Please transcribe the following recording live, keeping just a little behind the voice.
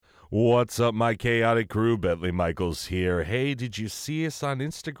What's up, my chaotic crew? Bentley Michaels here. Hey, did you see us on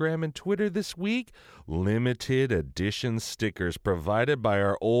Instagram and Twitter this week? Limited edition stickers provided by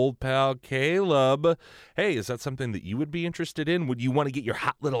our old pal Caleb. Hey, is that something that you would be interested in? Would you want to get your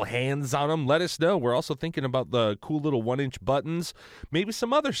hot little hands on them? Let us know. We're also thinking about the cool little 1-inch buttons, maybe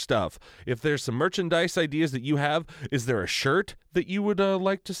some other stuff. If there's some merchandise ideas that you have, is there a shirt that you would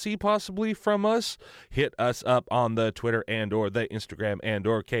like to see possibly from us? Hit us up on the Twitter and or the Instagram and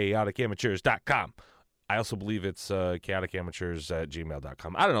or chaoticamateurs.com. I also believe it's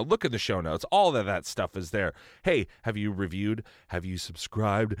chaoticamateurs@gmail.com. I don't know. Look at the show notes. All of that stuff is there. Hey, have you reviewed? Have you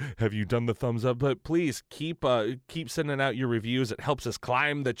subscribed? Have you done the thumbs up? But please keep sending out your reviews. It helps us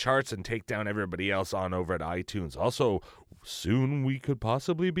climb the charts and take down everybody else on over at iTunes. Also, soon we could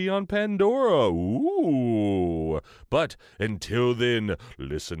possibly be on Pandora. Ooh. But until then,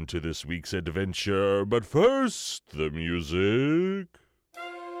 listen to this week's adventure. But first, the music.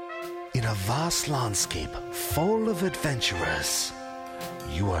 In a vast landscape full of adventurers,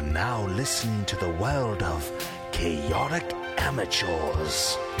 you are now listening to the world of chaotic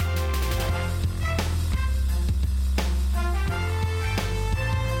amateurs.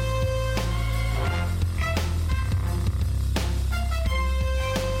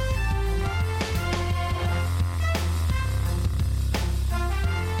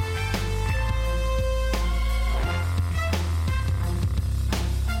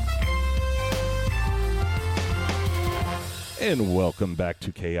 And welcome back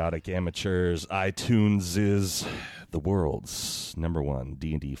to Chaotic Amateurs. iTunes is the world's #1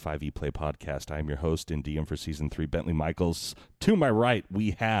 D&D 5e play podcast. I'm your host and DM for Season 3, Bentley Michaels. To my right,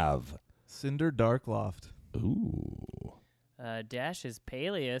 we have... Cinder Darkloft. Ooh. Dash is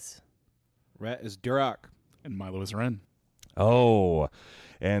Peleus. Rhett is Duroc. And Milo is Ren. Oh,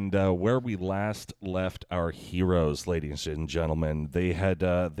 and where we last left our heroes, ladies and gentlemen, they had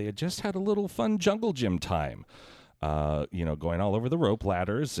just had a little fun jungle gym time. Going all over the rope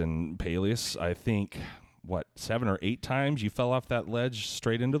ladders, and Peleus, I think, 7 or 8 times you fell off that ledge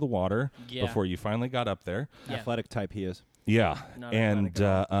straight into the water before you finally got up there. Yeah. Athletic type he is. Yeah, Not and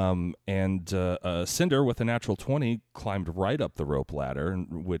athletic Cinder with a natural 20 climbed right up the rope ladder,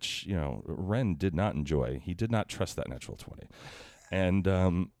 which Ren did not enjoy. He did not trust that natural 20, and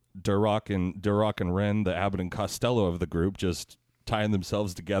Duroc and Ren, the Abbott and Costello of the group, just tying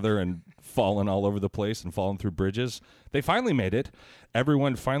themselves together and falling all over the place and falling through bridges. They finally made it.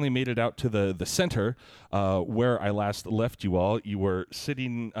 Everyone finally made it out to the center where I last left you all. You were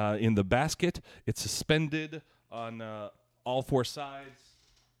sitting in the basket. It's suspended on all 4 sides.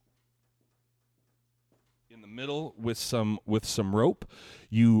 In the middle with some rope.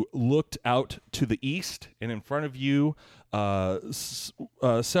 You looked out to the east, and in front of you,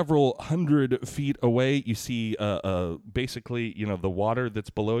 several hundred feet away, you see basically the water that's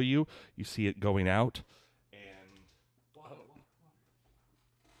below you. You see it going out,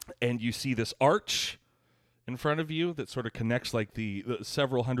 and you see this arch in front of you that sort of connects like the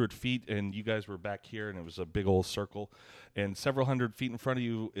several hundred feet, and you guys were back here, and it was a big old circle, and several hundred feet in front of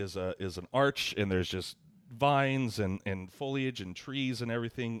you is an arch, and there's just vines and foliage and trees and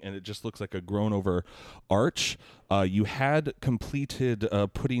everything, and it just looks like a grown over arch. You had completed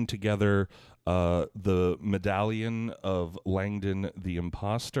putting together the medallion of Langdon the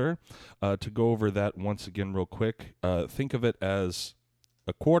Imposter. To go over that once again real quick, think of it as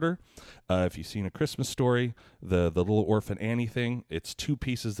a quarter. If you've seen A Christmas Story, the little Orphan Annie thing, it's 2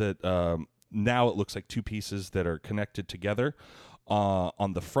 pieces that now it looks like 2 pieces that are connected together.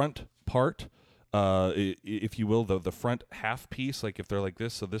 On the front part, if you will, the front half piece, like if they're like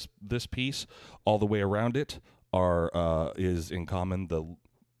this, so this piece all the way around it is in common the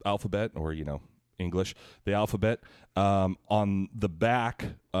alphabet, or English, the alphabet. On the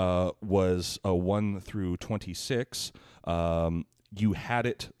back was a 1 through 26. You had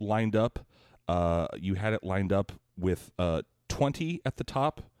it lined up. With 20 at the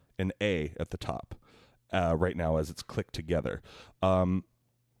top and A at the top. Right now, as it's clicked together.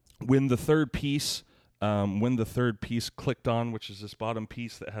 When the third piece clicked on, which is this bottom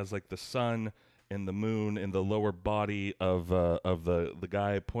piece that has like the sun and the moon and the lower body of the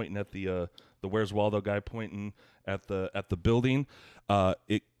guy pointing at the Where's Waldo guy pointing at the building,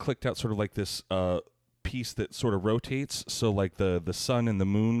 it clicked out sort of like this piece that sort of rotates, so like the sun and the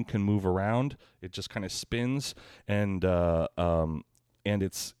moon can move around. It just kind of spins, and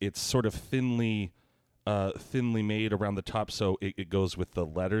it's sort of thinly made around the top, so it goes with the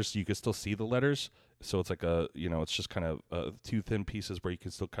letters. You can still see the letters, so it's like it's just kind of 2 thin pieces where you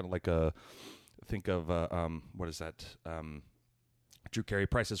can still kind of like think of what is that? Drew Carey,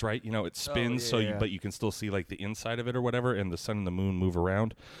 Price is Right. You know, it spins, yeah. but you can still see like the inside of it or whatever, and the sun and the moon move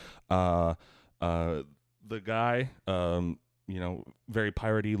around. The guy, you know, very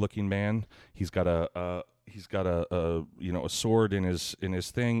piratey looking man. He's got a you know, a sword in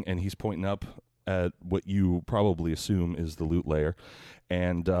his thing, and he's pointing up at what you probably assume is the loot layer.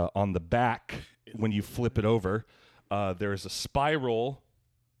 And on the back, when you flip it over, there's a spiral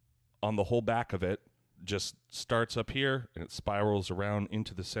on the whole back of it. Just starts up here and it spirals around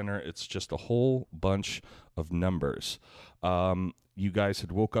into the center. It's just a whole bunch of numbers. You guys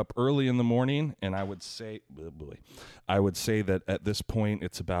had woke up early in the morning, and I would say that at this point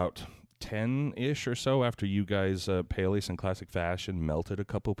it's about 10-ish or so after you guys, Peleus in classic fashion, melted a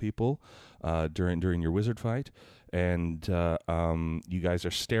couple people during your wizard fight, and you guys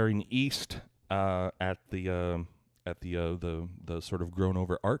are staring east at the sort of grown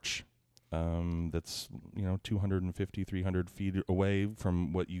over arch. That's, you know, 250, 300 feet away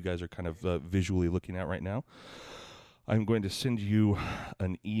from what you guys are kind of visually looking at right now. I'm going to send you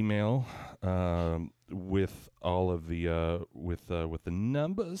an email with all of the with the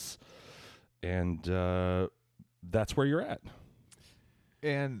numbers, and that's where you're at.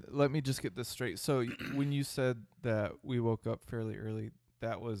 And let me just get this straight. So when you said that we woke up fairly early,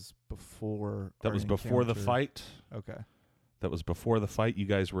 that was before. That was before the fight. Okay. That was before the fight. You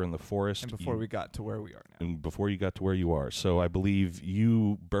guys were in the forest. And before we got to where we are now. And before you got to where you are. So I believe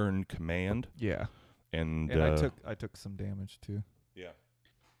you burned command. Yeah. And I took some damage too. Yeah.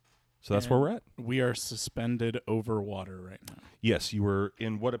 So that's where we're at. We are suspended over water right now. Yes, you were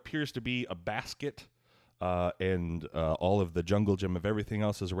in what appears to be a basket, and all of the jungle gym of everything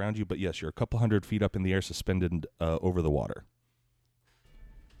else is around you. But yes, you're a couple hundred feet up in the air, suspended over the water.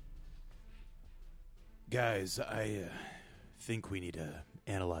 Guys, I think we need to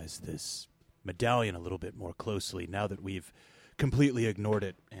analyze this medallion a little bit more closely now that we've completely ignored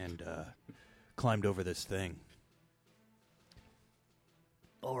it and climbed over this thing.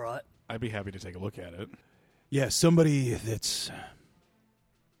 All right. I'd be happy to take a look at it. Yeah, somebody that's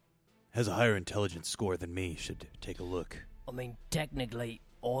has a higher intelligence score than me should take a look. I mean, technically,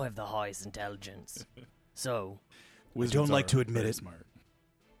 I have the highest intelligence. So, I don't like to admit it, smart.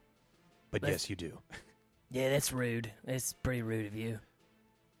 but Let's- yes, you do. yeah, that's rude. It's pretty rude of you.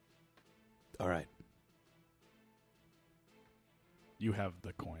 All right. You have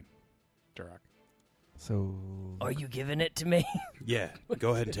the coin, Durak. So Are you giving it to me? Yeah,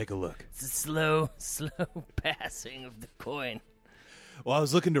 go ahead and take a look. It's a slow passing of the coin. Well, I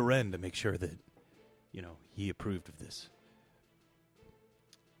was looking to Ren to make sure that, you know, he approved of this.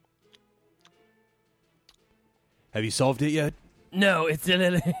 Have you solved it yet? No, it's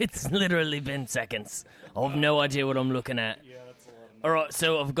literally been seconds. I have no idea what I'm looking at. Yeah, that's a lot. All right,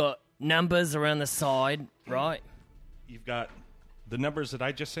 so I've got numbers around the side, right? You've got the numbers that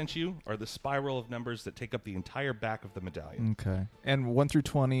I just sent you are the spiral of numbers that take up the entire back of the medallion. okay. And 1 through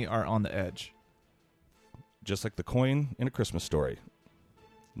 20 are on the edge. Just like the coin in A Christmas Story.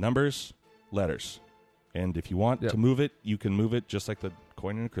 Numbers, letters. And if you want Yep. to move it, you can move it just like the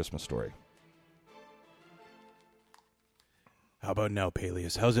coin in A Christmas Story. How about now,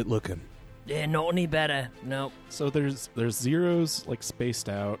 Peleus? How's it looking? Yeah, not any better. Nope. So there's zeros like spaced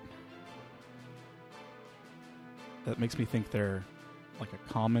out. That makes me think they're like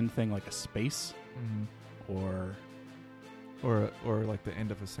a common thing, like a space, or Or like the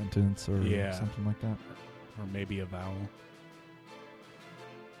end of a sentence or Yeah. something like that. maybe a vowel.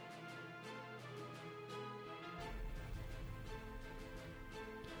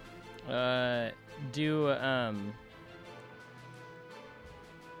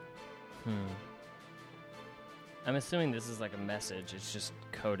 I'm assuming this is like a message. It's just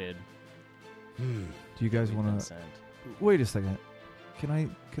coded. Do you guys We've want been to sent. wait a second? Can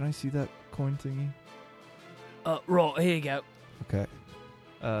I see that coin thingy? Right, here you go. Okay.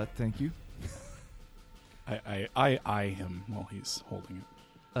 Thank you. I eye him while he's holding it.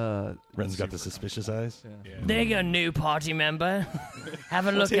 Ren's got Super the suspicious eyes. Yeah. There you go, new party member. Have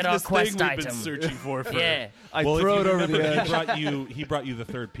a look at our quest We've item. been searching for. Yeah, I Well, if throw you it over the remember, edge. He brought you the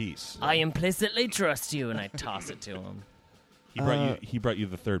third piece. I implicitly trust you, and I toss it to him. He brought you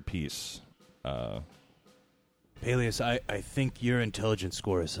the third piece. Peleus, I think your intelligence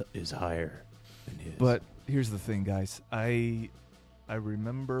score is higher than his. But here's the thing, guys. I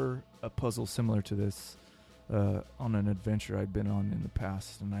remember a puzzle similar to this on an adventure I'd been on in the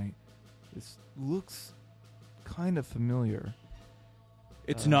past, and this looks kind of familiar.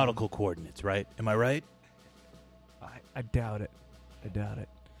 it's nautical coordinates, right? Am I right? I doubt it.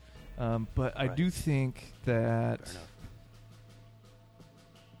 But I Right. do think that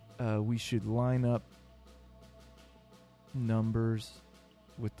Fair enough. we should line up numbers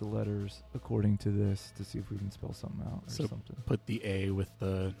with the letters according to this to see if we can spell something out or So- something. Put the A with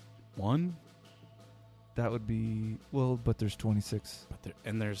the 1, That would be but there's 26. but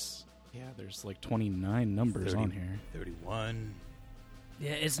there's like 29 numbers 30. on here. 31.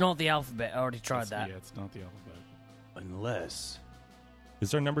 Yeah, it's not the alphabet. I already tried that. Yeah, it's not the alphabet. Unless,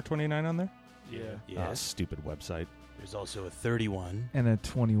 Is there number 29 on there? Yeah. Ah, yes, stupid website. there's also a 31, And a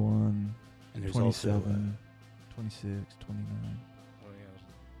 21, and there's 27, 26, 29. Oh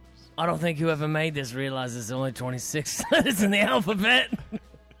yeah. I don't think whoever made this realizes there's only 26 letters in the alphabet.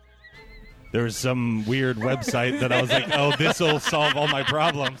 There was some weird website that I was like, oh, this will solve all my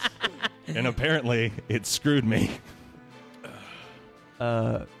problems. And apparently it screwed me.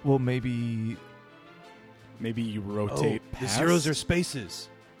 Well, maybe Maybe you Oh, rotate the past. zeros are spaces.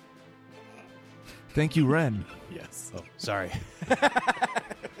 thank you, Ren. Yes. Oh, sorry.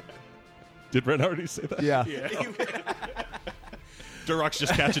 Did Ren already say that? Yeah. Durok's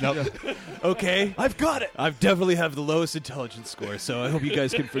just catching up. Okay. I've got it. I definitely have the lowest intelligence score, so I hope you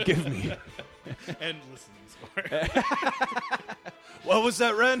guys can forgive me. And listening score. What was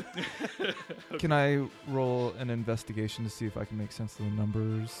that, Ren? Can I roll an investigation to see if I can make sense of the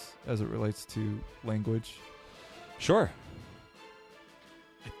numbers as it relates to language? Sure.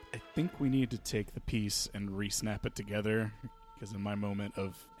 I think we need to take the piece and re-snap it together because in my moment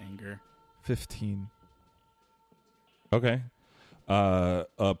of anger. 15. Okay.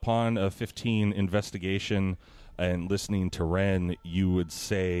 Upon a 15 investigation and listening to Ren, you would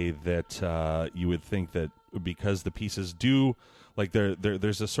say that you would think that because the pieces do, like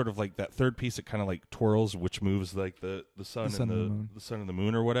there's a sort of like that third piece that kind of like twirls, which moves like the sun, The sun and and the moon. the sun and the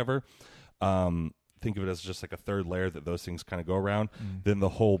moon or whatever. Think of it as just like a third layer that those things kind of go around. Then the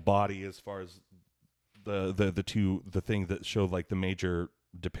whole body, as far as the thing that showed like the major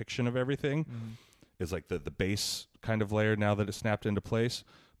depiction of everything, is like the base kind of layer now that it's snapped into place.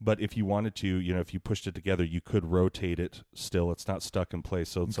 But if you wanted to, if you pushed it together, you could rotate it still. It's not stuck in place.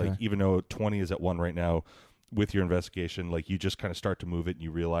 So it's Okay. like, even though 20 is at 1 right now, with your investigation, like you just kind of start to move it and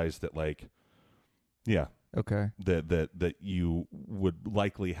you realize that like, yeah, Okay. that you would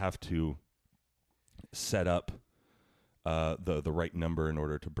likely have to set up the right number in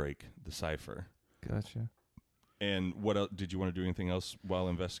order to break the cipher. Gotcha. And what else, did you want to do anything else while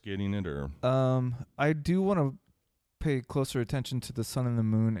investigating it, or? I do want to pay closer attention to the sun and the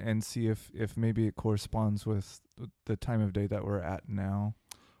moon and see if maybe it corresponds with the time of day that we're at now.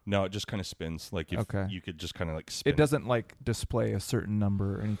 No, it just kind of spins. Like if Okay. you could just kind of like spin. It doesn't like display a certain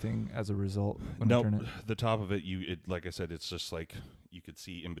number or anything as a result when I turn No, it. the top of it, like I said, it's just like you could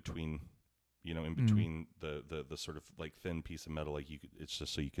see in between, in between the sort of like thin piece of metal. Like it's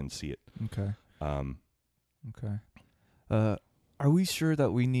just so you can see it. Okay. Um, Okay. Are we sure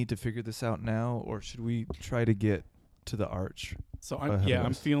that we need to figure this out now, or should we try to get to the arch? So ahead of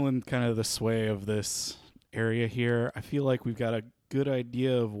I'm us? feeling kind of the sway of this area here. I feel like we've got a good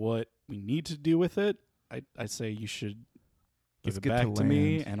idea of what we need to do with it. I say you should Let's give it get to back to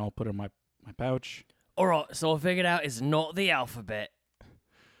me, land. and I'll put it in my pouch. All right, so I figured out it's not the alphabet.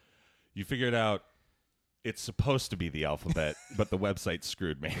 you figured out it's supposed to be the alphabet, but the website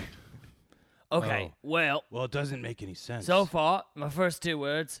screwed me. Okay, well, Well, it doesn't make any sense. so far, my first two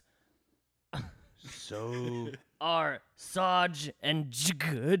words So are Sarge and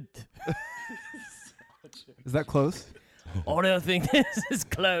Jgud. Is that close? I don't think this is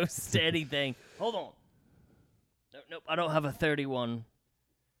close to anything. Hold on. Nope, I don't have a 31.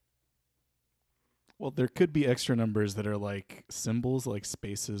 Well, there could be extra numbers that are like symbols, like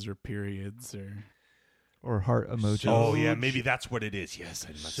spaces or periods, or Or heart emoji? Oh yeah, maybe that's what it is. Yes,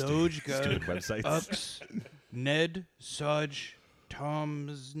 I must Sojga, stupid websites. Ux, Ned, Saj,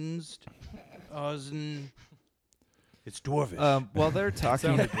 Tomsnst, Ozen. It's dwarvish. While they're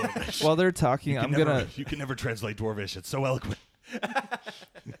talking, You can never translate Dwarvish. It's so eloquent.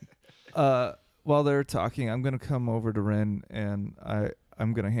 while they're talking, I'm gonna come over to Ren and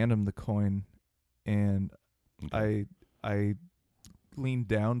I'm gonna hand him the coin, and I lean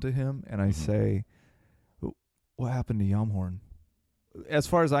down to him and I say, "What happened to Yamhorn?" As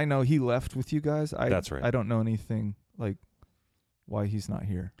far as I know, he left with you guys. That's right. I don't know anything like why he's not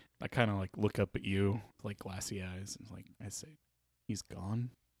here. I kind of like look up at you, like glassy eyes, and like I say, "He's gone."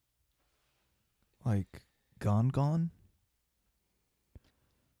 Like gone?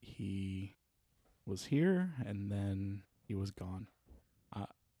 He was here, and then he was gone.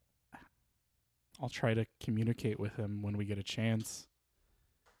 I'll try to communicate with him when we get a chance,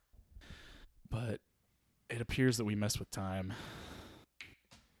 but it appears that we mess with time.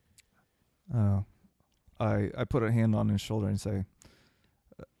 I put a hand on his shoulder and say,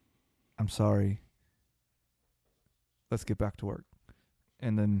 "I'm sorry. Let's get back to work."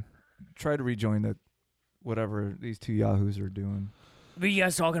 and then try to rejoin the whatever these two yahoos are doing. Were you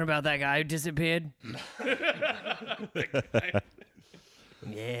guys talking about that guy who disappeared?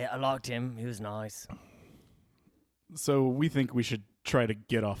 Yeah, I liked him. He was nice. So we think we should try to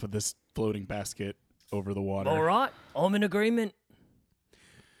get off of this floating basket over the water. All right, I'm in agreement.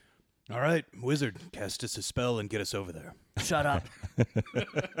 All right, wizard, cast us a spell and get us over there. Shut up.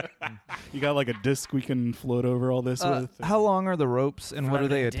 You got like a disc we can float over all this with? How long are the ropes, and what are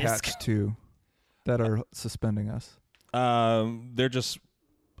they Floating disc. attached to that are suspending us? They're just,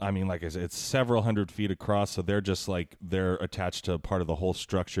 I mean, like I said, it's several hundred feet across, so they're just like, they're attached to part of the whole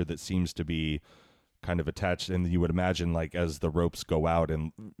structure that seems to be kind of attached, and you would imagine, like, as the ropes go out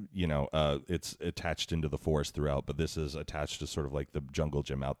and, you know, it's attached into the forest throughout, but this is attached to sort of like the jungle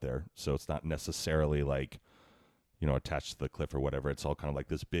gym out there, so it's not necessarily like, you know, attached to the cliff or whatever. It's all kind of like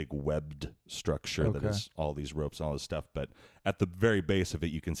this big webbed structure that is all these ropes and all this stuff, but at the very base of it,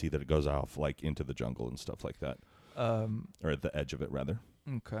 you can see that it goes off, like, into the jungle and stuff like that. Or at the edge of it, rather.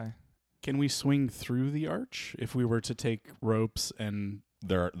 Okay. Can we swing through the arch if we were to take ropes and...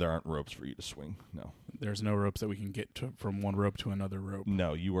 There aren't ropes for you to swing, no. There's no ropes that we can get to, from one rope to another rope.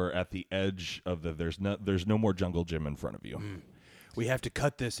 No, you are at the edge of the... There's no more jungle gym in front of you. We have to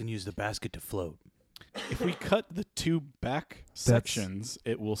cut this and use the basket to float. If we cut the two back sections,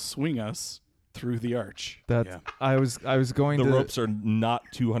 it will swing us through the arch. I was going The to... ropes are not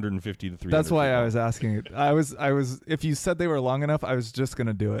 250 to 300. That's why feet I long. was asking it. I was. If you said they were long enough, I was just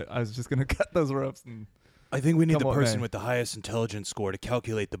gonna do it. I was just gonna cut those ropes. And I think we need Come the on, person man. with the highest intelligence score to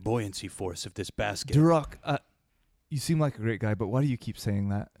calculate the buoyancy force of this basket. Duroc, you seem like a great guy, but why do you keep saying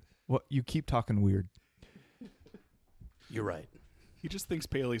that? What you keep talking weird? You're right. He just thinks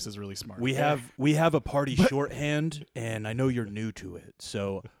Peleus is really smart. We have a party shorthand, and I know you're new to it,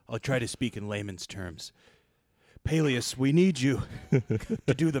 so I'll try to speak in layman's terms. Peleus, we need you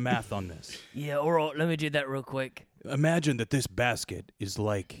to do the math on this. Yeah, all right, let me do that real quick. Imagine that this basket is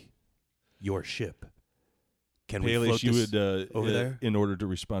like your ship. Can we Peleus, float you this would over there? in order to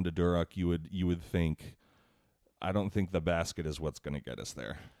respond to Duroc, you would think, I don't think the basket is what's going to get us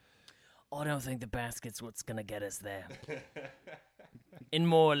there. I don't think the basket's what's gonna get us there. In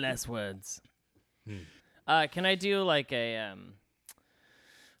more or less words. Can I do like a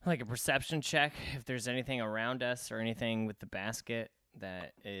perception check if there's anything around us or anything with the basket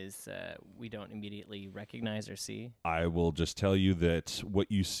that is we don't immediately recognize or see? I will just tell you that what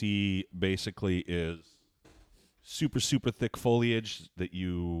you see basically is super, super thick foliage that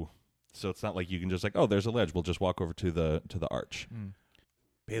you... So it's not like you can just like, oh, there's a ledge. We'll just walk over to the arch.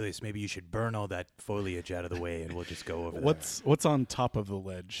 Peleus, maybe you should burn all that foliage out of the way, and we'll just go over there. What's on top of the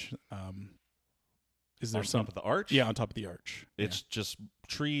ledge? Is there On some top of the arch? Yeah, on top of the arch. It's just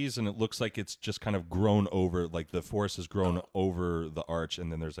trees, and it looks like it's just kind of grown over, like the forest has grown over the arch,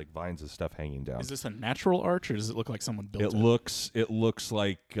 and then there's like vines and stuff hanging down. Is this a natural arch, or does it look like someone built it? It looks like it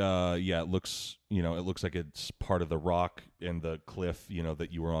looks like it's part of the rock and the cliff, that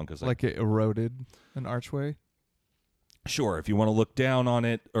you were on, because Like it eroded an archway. sure, if you want to look down on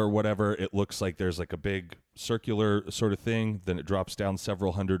it or whatever, it looks like there's like a big circular sort of thing. Then it drops down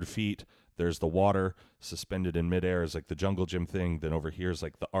several hundred feet. There's the water suspended in midair is like the jungle gym thing. Then over here is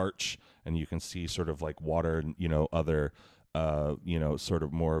like the arch, and you can see sort of like water and other sort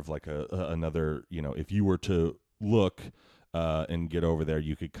of more of like another if you were to look and get over there,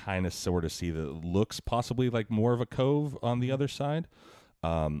 you could kind of sort of see that it looks possibly like more of a cove on the other side.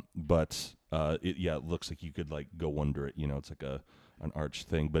 But it looks like you could like go under it. It's like an arch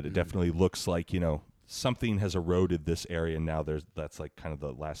thing, but it definitely looks like something has eroded this area. Now that's like kind of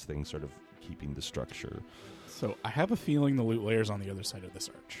the last thing sort of keeping the structure. So I have a feeling the loot layer's on the other side of this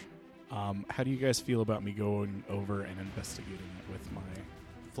arch. How do you guys feel about me going over and investigating it with my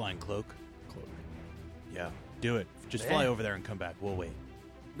Flying cloak? cloak? Yeah, do it. Just fly over there and come back. We'll wait.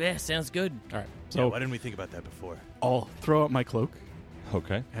 Yeah, sounds good. All right. So So why didn't we think about that before? I'll throw out my cloak,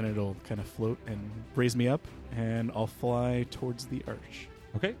 Okay. and it'll kind of float and raise me up, and I'll fly towards the arch.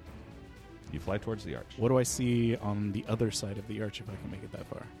 Okay. You fly towards the arch. What do I see on the other side of the arch if I can make it that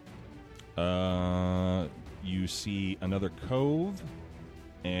far? You see another cove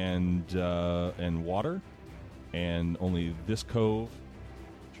and water, and only this cove.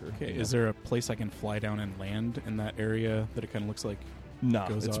 Sure. Okay. Is there a place I can fly down and land in that area that it kind of looks like? No,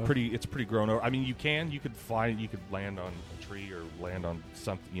 goes it's off? pretty grown over. I mean, you could fly, you could land on a tree or land on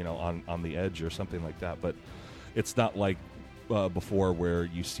something, on the edge or something like that. But it's not like before where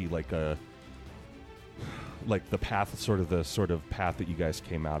you see like the path, sort of path that you guys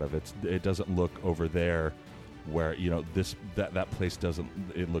came out of. It doesn't look over there where that place doesn't.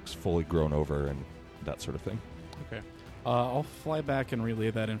 It looks fully grown over and that sort of thing. Okay. I'll fly back and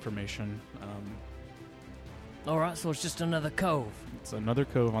relay that information. All right, so it's just another cove. It's another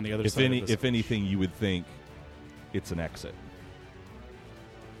cove on the other side of this. If anything, you would think it's an exit.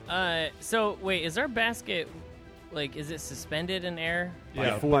 So wait, is our basket like is it suspended in air?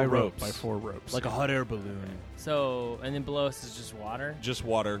 Yeah, by ropes. ropes. By 4 ropes. Like a hot air balloon. So and then below us is just water. Just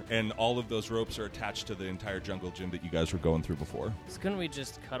water, and all of those ropes are attached to the entire jungle gym that you guys were going through before. So couldn't we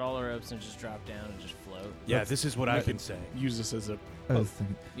just cut all the ropes and just drop down and just float? Yeah, this is what I've been saying. Use this as a. I was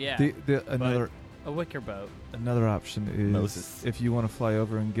thinking. Yeah, Another wicker boat. option is Moses. if you want to fly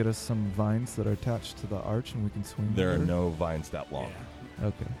over and get us some vines that are attached to the arch and we can swing. There are over. no vines that long.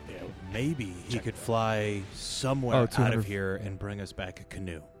 Okay. Yeah. Maybe he could fly somewhere Oh, out 200 of here and bring us back a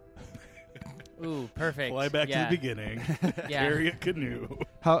canoe. Ooh, perfect. Fly back yeah. to the beginning. Yeah. Carry a canoe.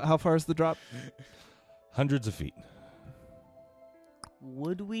 How far is the drop? Hundreds of feet.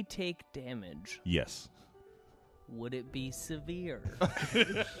 Would we take damage? Yes. Would it be severe?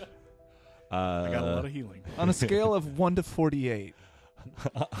 I got a lot of healing. On a scale of 1 to 48.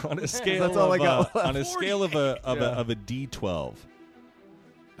 On a scale That's all of I got. on a scale of a D12.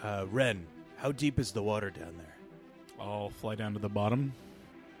 Ren, how deep is the water down there? I'll fly down to the bottom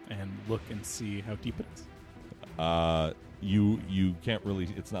and look and see how deep it is. You can't really.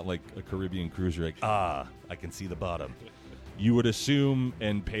 It's not like a Caribbean cruise. You're like, I can see the bottom. You would assume,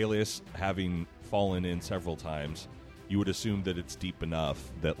 and Peleus having fallen in several times, you would assume that it's deep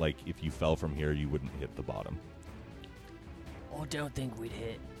enough that, like, if you fell from here, you wouldn't hit the bottom. Oh, don't think we'd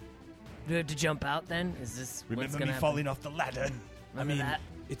hit. Do we have to jump out then? Is this what's gonna happen? off the ladder? Remember that?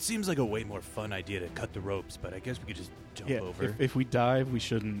 It seems like a way more fun idea to cut the ropes, but I guess we could just jump over. If we dive, we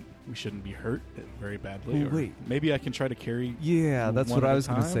shouldn't be hurt very badly. Oh, or wait. Maybe I can try to carry. Yeah, that's one what at I a was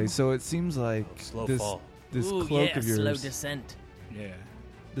going to say. time? So it seems like Slow this fall. this Ooh, cloak yeah, of slow yours, descent. Yeah.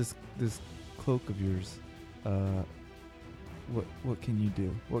 this cloak of yours, what can you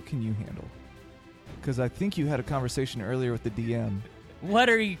do? What can you handle? Because I think you had a conversation earlier with the DM. What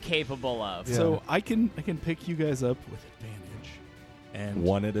are you capable of? Yeah. So I can pick you guys up with advantage, and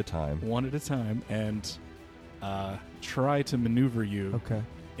One at a time. one at a time, and try to maneuver you Okay,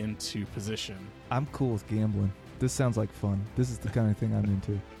 into position. I'm cool with gambling. This sounds like fun. This is the kind of thing I'm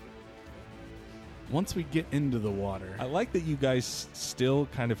into. Once we get into the water, I like that you guys still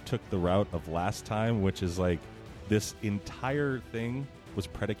kind of took the route of last time, which is like this entire thing was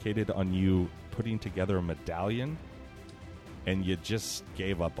predicated on you putting together a medallion, and you just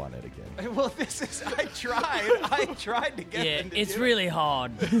gave up on it again. Well, this is. I tried to get Yeah, them to it's do really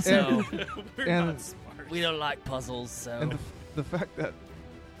hard. So And we don't like puzzles. So and the fact that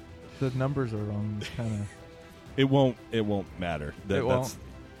the numbers are wrong is kind of. It won't matter. It won't. That's,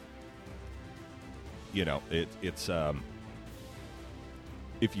 you know, it's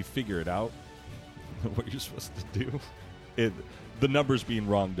if you figure it out what you're supposed to do, the numbers being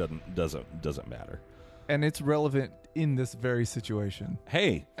wrong doesn't matter. And it's relevant in this very situation.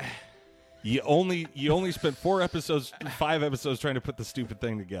 Hey, you only spent 5 episodes trying to put the stupid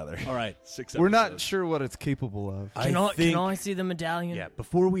thing together. All right. 6 We're not episodes. sure what it's capable of. can I see the medallion? Yeah,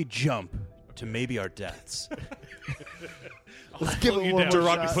 before we jump to maybe our deaths. Let's give it one more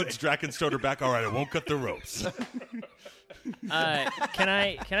Durrani shot. puts Drakenstoner back. All right, I won't cut the ropes. Can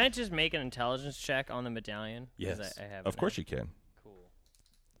I just make an intelligence check on the medallion? 'Cause Yes. I have Of course you can. Cool.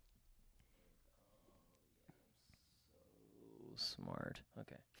 So smart.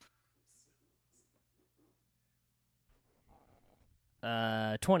 Okay.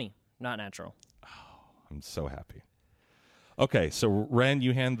 20, not natural. I'm so happy. Okay, so Ren,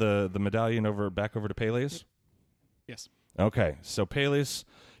 you hand the medallion back over to Peleus? yes. Okay, so Peleus,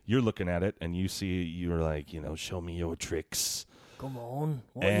 you're looking at it and you're like, show me your tricks. Come on,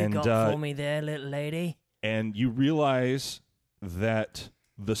 what And, you got for me there, little lady? And you realize that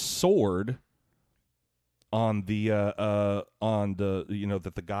the sword on the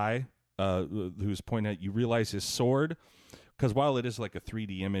that the guy who's pointing at, you realize his sword, because while it is like a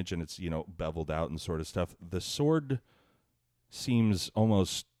 3D image and it's beveled out and sort of stuff, the sword seems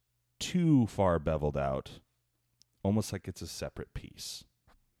almost too far beveled out, almost like it's a separate piece.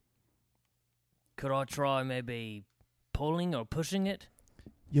 Could I try maybe pulling or pushing it?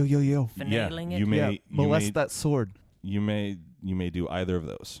 Yo. Finagling it? You may molest that sword. You may do either of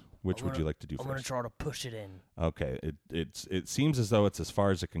those. Which would you like to do I'm gonna first? try to push it in. Okay, it seems as though it's as far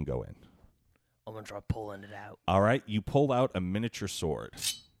as it can go in. I'm gonna try pulling it out. All right, you pull out a miniature sword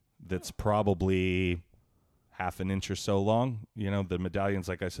that's probably half an inch or so long. The medallion's,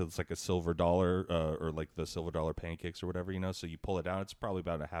 like I said, it's like a silver dollar or like the silver dollar pancakes or whatever, so you pull it out. It's probably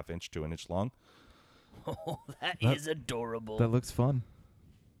about a half inch to an inch long. Oh, that is adorable. That looks fun.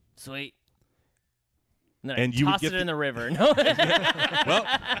 Sweet. And then And I you would toss get it in the river. No. Well,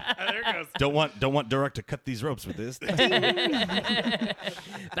 don't want Durak to cut these ropes with this. Better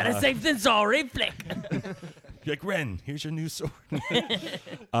safe than sorry, flick. You're like, Ren, here's your new sword.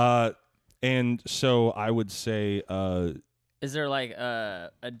 And so I would say, Is there like a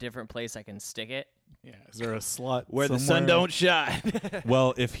different place I can stick it? Yeah. Is there a slot Where the sun somewhere? don't shine.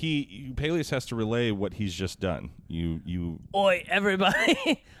 well, if Peleus has to relay what he's just done. You Oi,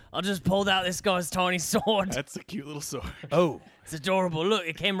 everybody! I just pulled out this guy's tiny sword. That's a cute little sword. Oh, It's adorable. Look,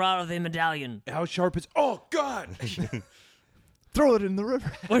 it came right out of the medallion. how sharp is... Oh, God! Throw it in the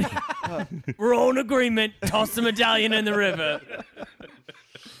river. We're all in agreement. Toss the medallion in the river.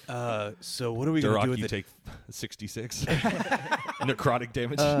 So what are we going to do Durak, with you it? take 66 necrotic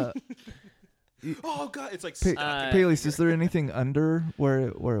damage. Oh, God, it's like... Peleus, is there anything under where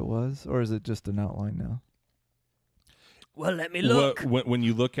it was, or is it just an outline now? Well, let me look. When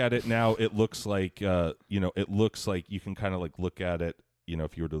you look at it now, it looks like it looks like you can kind of like look at it.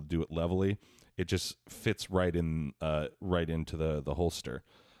 If you were to do it levelly, it just fits right into the holster.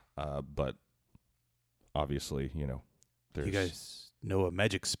 But obviously, there's You guys know a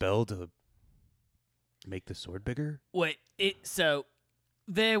magic spell to make the sword bigger? Wait, so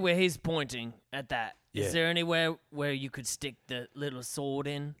there where he's pointing at that, Yeah. is there anywhere where you could stick the little sword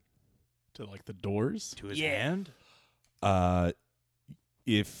in? To like the doors? To his Yeah. hand?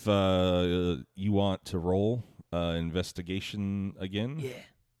 If you want to roll investigation again, Yeah.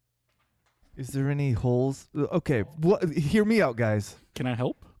 Is there any holes? Okay, hear me out, guys. Can I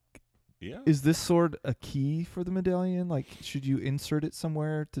help? yeah. Is this sword a key for the medallion? Like, should you insert it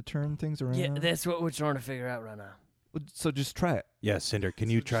somewhere to turn things around? Yeah, that's what we're trying to figure out right now. So just try it. Yeah, Cinder, can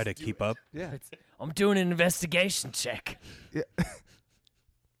you try to keep up? Yeah. I'm doing an investigation check. Yeah.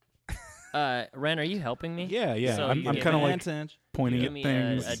 Ren, are you helping me? Yeah, yeah. So I'm you kind get of like advantage. pointing Give at me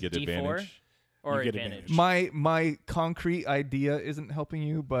things. a You get D4 advantage. or You get advantage. advantage. My concrete idea isn't helping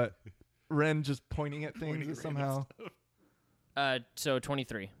you, but Ren just pointing at things is somehow. So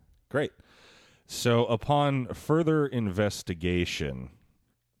 23. Great. So upon further investigation,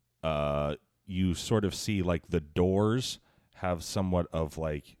 you sort of see like the doors have somewhat of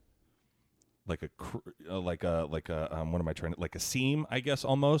like a what am I trying to, like a seam, I guess,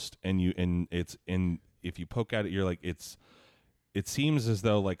 almost, and if you poke at it, you're like it seems as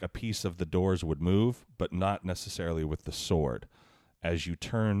though like a piece of the doors would move, but not necessarily with the sword. As you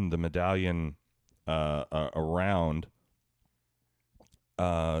turn the medallion around,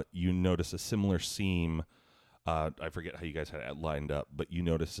 you notice a similar seam. I forget how you guys had it lined up, but you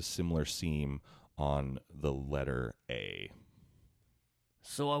notice a similar seam on the letter A.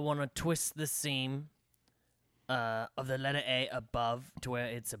 So I want to twist the seam of the letter A above to where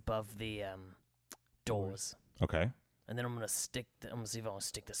it's above the doors. Okay. And then I'm gonna see if I want to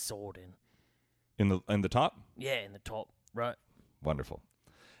stick the sword in. In the top? Yeah, in the top, right? Wonderful.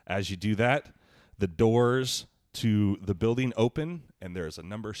 As you do that, the doors to the building open, and there's a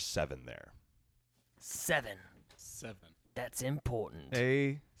number 7 there. 7. 7. That's important.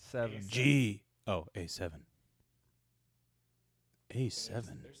 A7. G. Oh, A7. A7.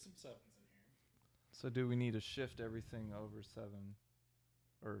 There's some 7s in here. So do we need to shift everything over 7?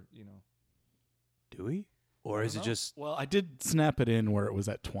 Or, Do we? Or is it just... Well, I did snap it in where it was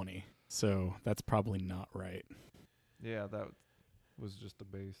at 20, so that's probably not right. Yeah, that was just the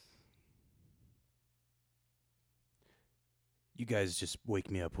base. You guys just wake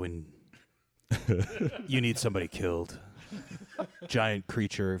me up when you need somebody killed. Giant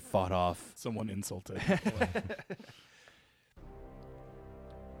creature fought off. Someone insulted.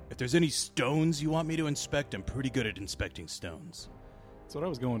 If there's any stones you want me to inspect, I'm pretty good at inspecting stones. That's what I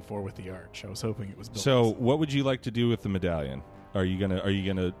was going for with the arch. I was hoping it was built. So, what would you like to do with the medallion? Are you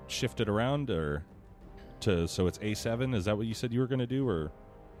gonna shift it around or so it's A7? Is that what you said you were gonna do, or?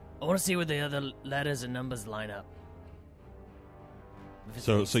 I want to see where the other letters and numbers line up. If it's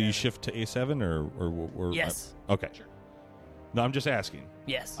So you A7. shift to A7 or Yes. okay. No, I'm just asking.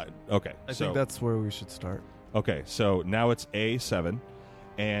 Yes. Okay. I so think that's where we should start. okay. So now it's A7,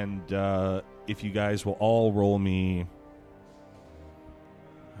 and if you guys will all roll me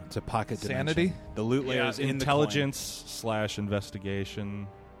It's a pocket Sanity? dimension. The loot layer is in intelligence / investigation.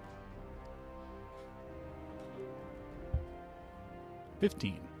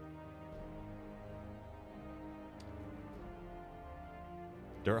 15.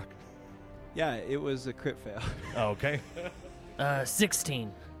 Durak. Yeah, it was a crit fail. Okay.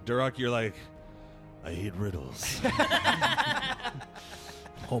 16. Durak, you're like, I hate riddles.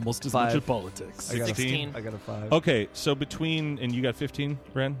 Almost as 5. much as politics. I got 16. I got a 5. Okay, so and you got 15,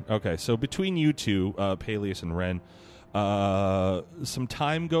 Ren? Okay, so between you two, Peleus and Ren, some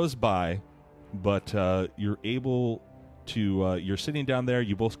time goes by, but you're able to. You're sitting down there.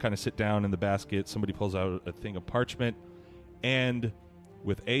 You both kind of sit down in the basket. Somebody pulls out a thing of parchment, and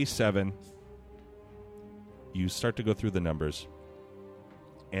with A7, you start to go through the numbers.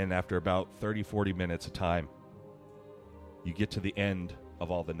 And after about 30, 40 minutes of time, you get to the end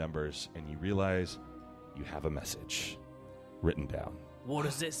of all the numbers, and you realize you have a message written down. What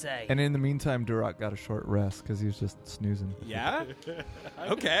does it say? And in the meantime, Duroc got a short rest because he was just snoozing. Yeah?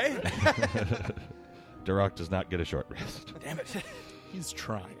 Okay. Duroc does not get a short rest. Damn it. He's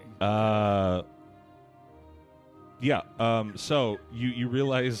trying. Yeah. So you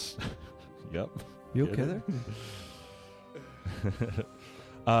realize. Yep. You okay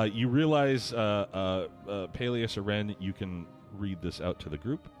there? You realize, Peleus or Ren, you can read this out to the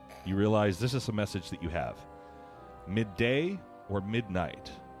group. You realize this is a message that you have. Midday or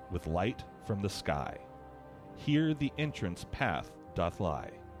midnight, with light from the sky, here the entrance path doth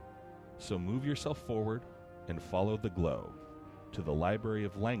lie. So move yourself forward and follow the glow to the library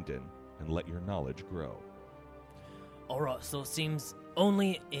of Langdon and let your knowledge grow. Alright, so it seems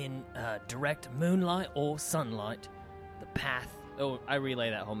only in direct moonlight or sunlight, the path... Oh, I relay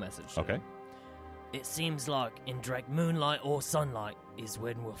that whole message. Okay. It seems like in direct moonlight or sunlight is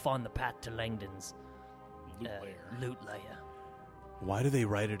when we'll find the path to Langdon's loot layer. Why do they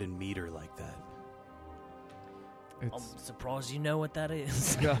write it in meter like that? I'm surprised you know what that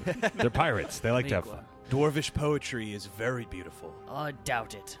is. They're pirates. They like to have fun. Dwarvish poetry is very beautiful. I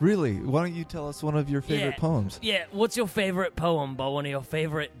doubt it. Really? Why don't you tell us one of your favorite poems? Yeah, what's your favorite poem by one of your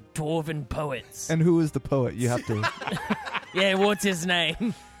favorite dwarven poets? And who is the poet? You have to. Yeah, what's his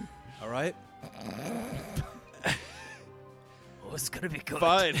name? All right? Oh, it's gonna be good.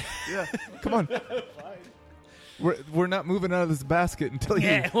 Fine. Yeah. Come on. We're not moving out of this basket until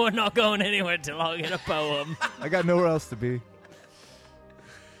Yeah, you. we're not going anywhere till I get a poem. I got nowhere else to be.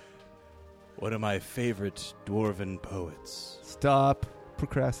 One of my favorite dwarven poets. Stop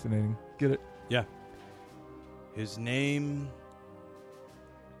procrastinating. Get it? Yeah. His name...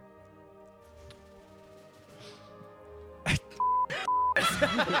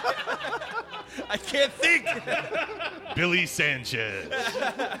 I can't think! Billy Sanchez.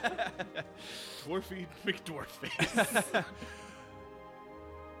 Dwarfy McDwarfface.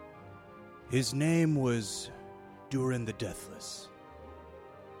 His name was Durin the Deathless.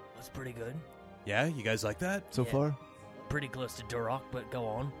 That's pretty good. Yeah, you guys like that? So Yeah. far? Pretty close to Duroc, but go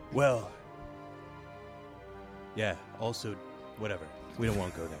on. Well, yeah, also, whatever. We don't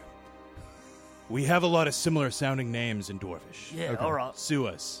want to go there. We have a lot of similar sounding names in Dwarvish. Yeah, Okay. alright. Sue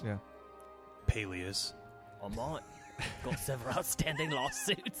us. Yeah. Peleus. I might. Got several outstanding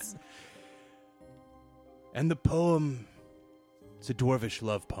lawsuits. And the poem, it's a Dwarvish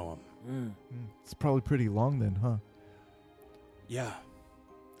love poem. It's probably pretty long then, huh? Yeah.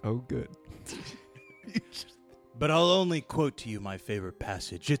 Oh, good. But I'll only quote to you my favorite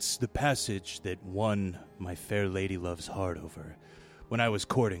passage. It's the passage that won my fair lady love's heart over when I was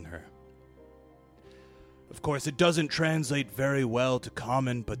courting her. Of course, it doesn't translate very well to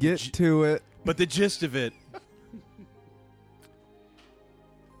common, but Get to it. but the gist of it...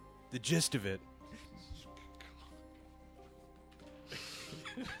 the gist of it...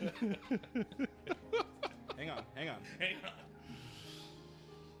 Hang on.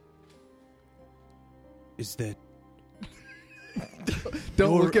 Is that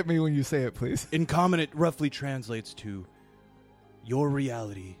Don't Your- look at me when you say it, please. in common it roughly translates to your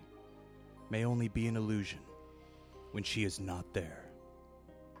reality may only be an illusion when she is not there.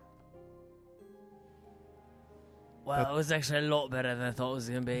 Well, it was actually a lot better than I thought it was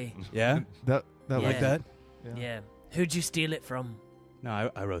going to be. Yeah? That Yeah. Like that? Yeah. Who'd you steal it from? No,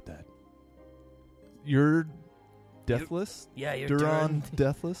 I wrote that. You're deathless? Yeah, you're Duran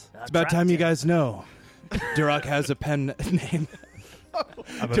deathless? It's about time you guys know. Duroc has a pen name.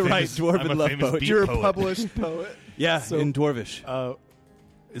 To write dwarven love poetry. You're a published poet. Yeah, So- in Dwarvish.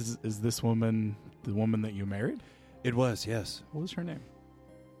 Is this woman the woman that you married? It was, yes. What was her name?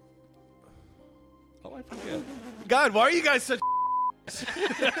 Oh, I forget. God, why are you guys such...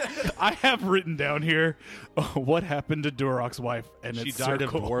 I have written down here what happened to Duroc's wife, and She it's died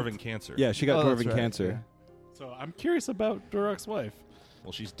of circled. dwarven cancer. Yeah, she got Oh, that's dwarven right, cancer. So I'm curious about Duroc's wife.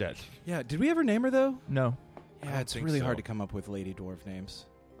 Well, she's dead. Yeah, did we ever name her, though? No. Yeah, don't it's think really so. hard to come up with lady dwarf names.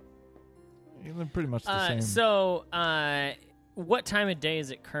 They're pretty much the same. So, what time of day is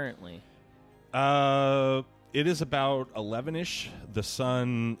it currently? It is about 11ish. The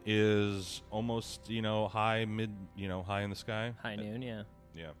sun is almost, high in the sky. High noon, yeah.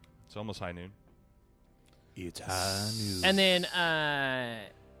 Yeah, it's almost high noon. It's high news. And then,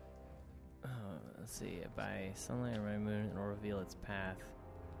 let's see. By sunlight or by moon, it'll reveal its path.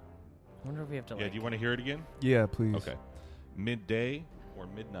 I wonder if we have to Yeah, do you want to hear it again? Yeah, please. Okay. Midday or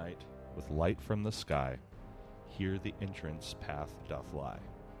midnight, with light from the sky, here the entrance path doth lie.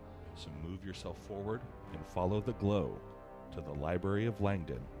 So move yourself forward and follow the glow to the Library of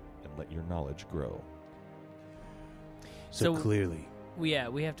Langdon and let your knowledge grow. So So- clearly, we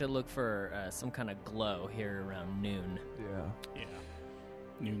have to look for some kind of glow here around noon. Yeah. Yeah.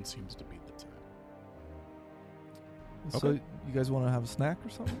 Noon seems to be the time. So Okay. you guys want to have a snack or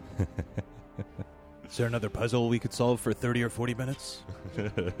something? is there another puzzle we could solve for 30 or 40 minutes?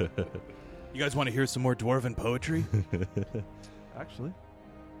 You guys want to hear some more dwarven poetry? Actually,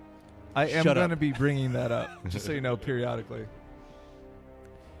 I am Shut going up. to be bringing that up, just so you know, periodically.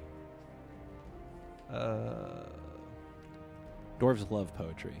 Dwarves love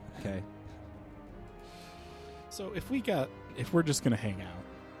poetry. Okay. So if we're just gonna hang out,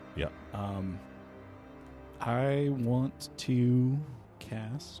 Yep. I want to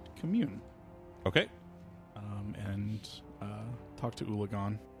cast Commune, Okay. and talk to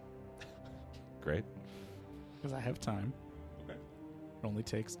Ulagon Great. because I have time. Okay. It only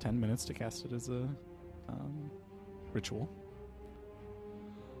takes 10 minutes to cast it as a ritual.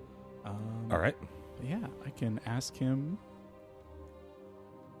 All right. Yeah, I can ask him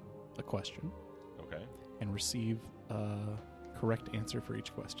a question Okay. and receive a correct answer for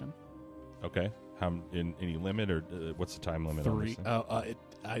each question. Okay. How in any limit or what's the time limit on this 3.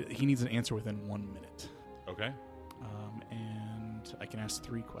 thing? He needs an answer within 1 minute. Okay. And I can ask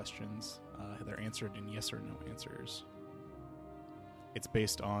 3 questions. They're answered in yes or no answers. It's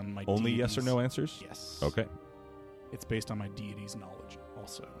based on my Only yes or deity's- no answers? Yes. Okay. It's based on my deity's knowledge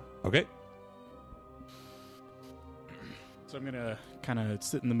also. Okay. So I'm going to kind of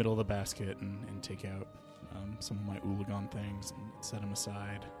sit in the middle of the basket and take out some of my Ulagon things and set them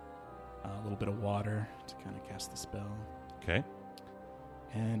aside. A little bit of water to kind of cast the spell. Okay.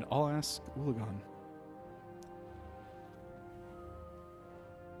 And I'll ask Ulagon.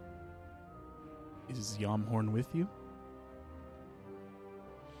 Is Yamhorn with you?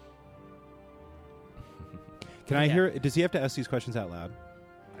 Can I Yeah. hear? Does he have to ask these questions out loud?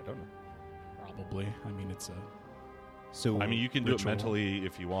 I don't know. Probably. I mean, it's a... So I mean, you can do it Ritual. mentally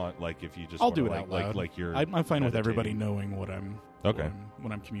if you want. Like if you just I'll wanna, do it like, out loud. Like you're. I'm fine with everybody meditating. knowing what I'm... Okay.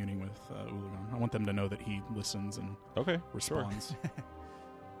 When I'm communing with Ulagon. I want them to know that he listens and Okay. Sure. responds.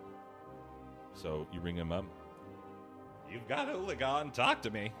 So you ring him up. You've got Ulagon. Talk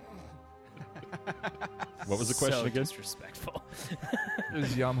to me. What was the question so again? Disrespectful.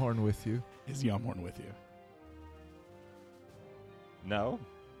 Is Yamhorn with you? Is Yamhorn with you? No.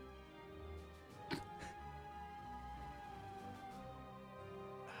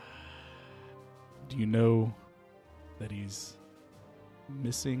 Do you know that he's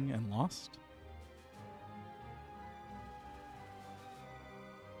missing and lost?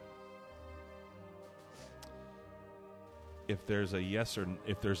 If there's a yes or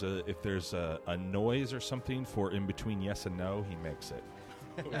if there's a noise or something for in between yes and no, he makes it.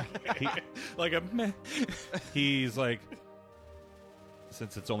 Like a meh. He's like,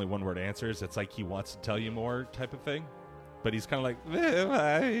 since it's only one word answers, it's like he wants to tell you more type of thing, but he's kind of like,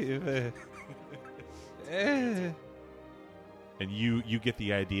 and you get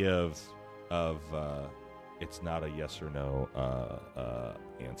the idea of it's not a yes or no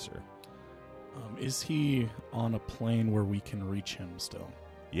answer. Is he on a plane where we can reach him still?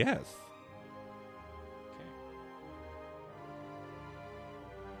 Yes. Okay.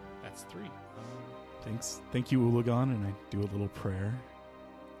 That's 3. Thank you, Ulagon, and I do a little prayer.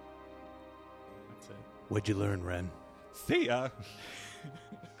 That's it. What'd you learn, Ren? See ya.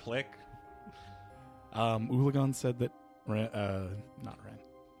 Click. Ulagon said that not Ren,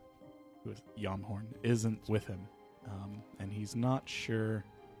 who is Yamhorn, isn't with him, and he's not sure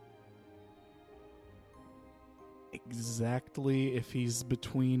exactly if he's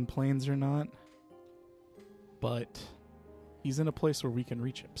between planes or not, but he's in a place where we can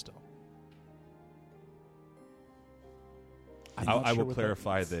reach him still. I'm not I sure will what that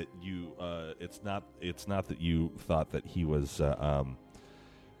clarify means. that you. It's not that you thought that he was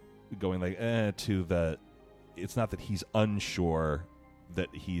going like to the. It's not that he's unsure that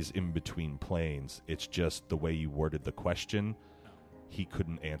he's in between planes. It's just the way you worded the question. He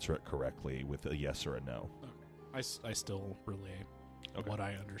couldn't answer it correctly with a yes or a no. I still relay what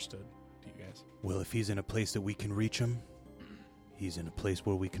I understood to you guys. Well, if he's in a place that we can reach him, he's in a place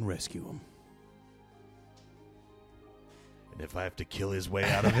where we can rescue him. And if I have to kill his way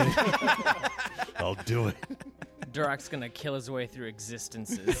out of it, I'll do it. Durak's gonna kill his way through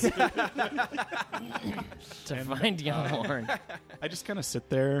existences to find Yamhorn. I just kind of sit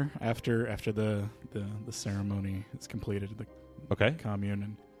there after the ceremony is completed, the Okay. commune,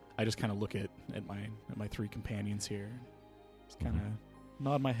 and I just kind of look at my three companions here. Just kind of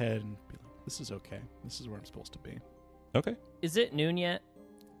nod my head and be like, "This is okay. This is where I'm supposed to be." Okay. Is it noon yet?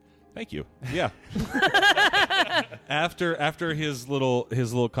 Thank you. Yeah. after his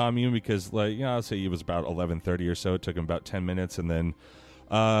little commune, because I'll say it was about 11:30 or so. It took him about 10 minutes, and then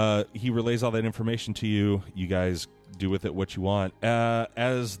he relays all that information to you. You guys do with it what you want.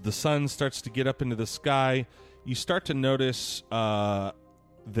 As the sun starts to get up into the sky, you start to notice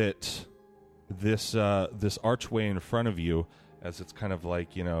that this archway in front of you, as it's kind of like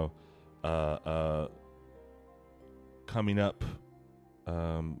coming up.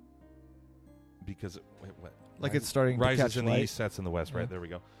 Because what? Like it's starting to rises catch in light. the east, sets in the west. Right, there we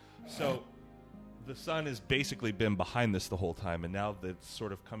go. So the sun has basically been behind this the whole time, and now that it's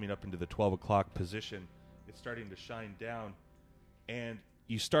sort of coming up into the 12 o'clock position, it's starting to shine down, and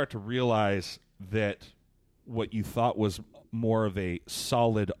you start to realize that what you thought was more of a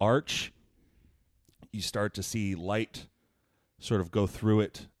solid arch, you start to see light sort of go through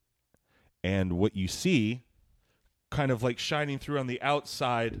it, and what you see kind of like shining through on the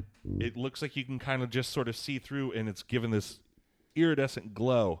outside, it looks like you can kind of just sort of see through, and it's given this iridescent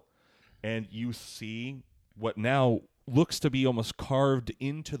glow, and you see what now looks to be almost carved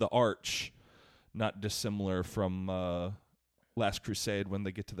into the arch, not dissimilar from Last Crusade when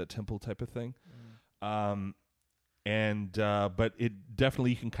they get to the temple type of thing. But it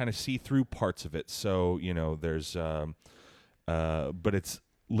definitely, you can kind of see through parts of it. So, there's but it's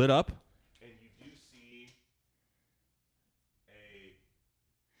lit up.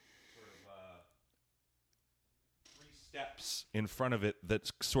 Steps in front of it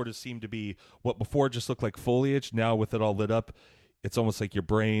that sort of seem to be what before just looked like foliage. Now with it all lit up, it's almost like your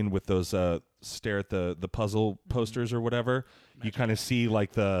brain with those stare at the puzzle posters or whatever. Magic. You kind of see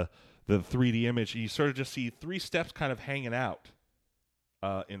like the 3D image. You sort of just see 3 steps kind of hanging out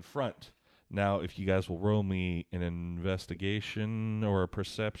in front. Now, if you guys will roll me an investigation or a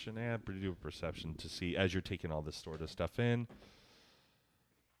perception, do a perception to see as you're taking all this sort of stuff in.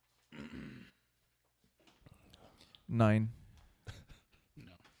 9.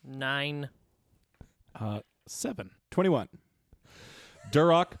 9. 7. 21.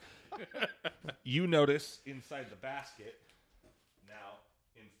 Duroc, you notice inside the basket now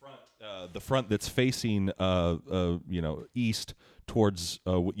in front, the front that's facing east towards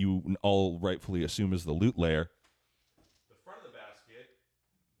what you all rightfully assume is the loot layer. The front of the basket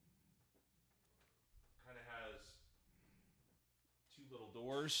kind of has 2 little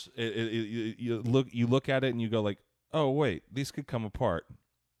doors. You look at it and you go like, oh wait, these could come apart,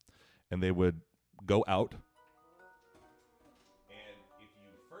 and they would go out. And if you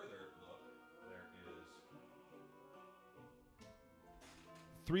further look, there is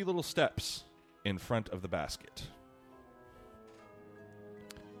 3 little steps in front of the basket.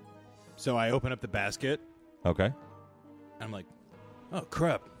 So I open up the basket. Okay. And I'm like, oh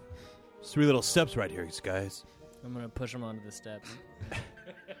crap! There's 3 little steps right here, guys. I'm gonna push them onto the steps.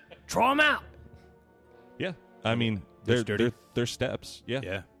 Draw them out. Yeah. I mean, they're steps. Yeah.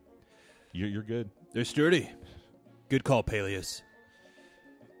 Yeah. You're good. They're sturdy. Good call, Peleus.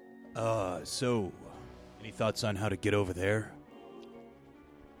 So, any thoughts on how to get over there?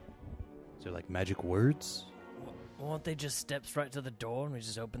 Is there, like, magic words? Won't they just steps right to the door and we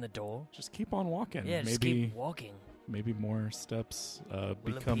just open the door? Just keep on walking. Yeah, just keep walking. Maybe more steps Will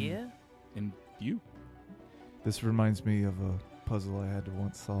become appear? in view. This reminds me of a puzzle I had to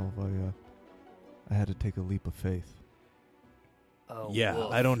once solve. I had to take a leap of faith Oh, Yeah,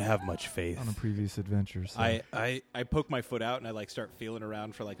 woof. I don't have much faith. on a previous adventure. So. I poke my foot out and I start feeling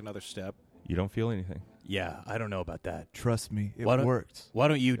around for another step. You don't feel anything. Yeah, I don't know about that. Trust me, it Why don't- worked. Why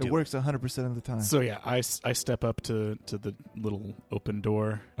don't you do It works 100% of the time. So yeah, I step up to the little open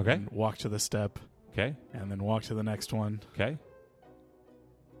door. Okay. And walk to the step, Okay. and then walk to the next one. Okay.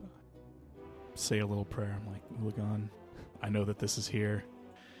 Say a little prayer. I'm like, Ulagon, I know that this is here.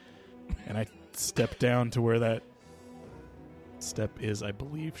 And I step down to where that step is, I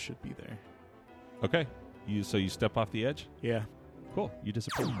believe, should be there. Okay. So you step off the edge? Yeah. Cool. You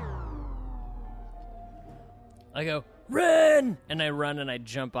disappear. I go, run! And I run and I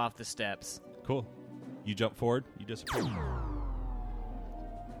jump off the steps. Cool. You jump forward, you disappear.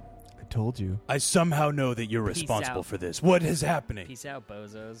 I told you. I somehow know that you're Peace responsible out. for this. What is happening? Peace out,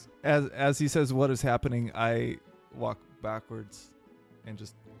 bozos. As he says what is happening, I walk backwards and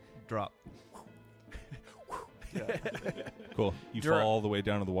just drop. Cool. You fall all the way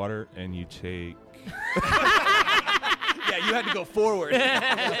down to the water, and you take... Yeah, you had to go forward.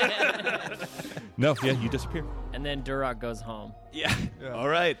 No, yeah, you disappear. And then Duroc goes home. Yeah. All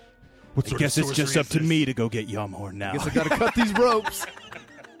right. What I guess it's just up to me to go get Yamhorn now. Guess I gotta cut these ropes.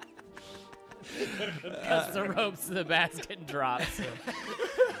 Cuts the ropes to the basket and drops.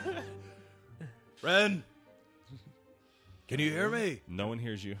 Ren, can you hear me? No one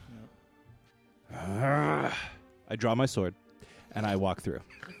hears you. I draw my sword, and I walk through.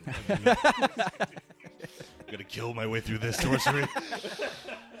 I'm gonna kill my way through this sorcery.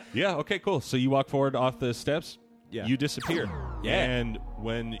 Yeah, okay, cool. So you walk forward off the steps. Yeah. You disappear. Yeah. And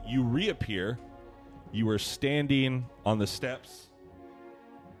when you reappear, you are standing on the steps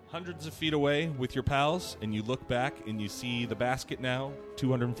hundreds of feet away with your pals, and you look back and you see the basket now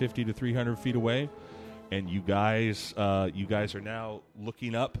 250 to 300 feet away, and you guys are now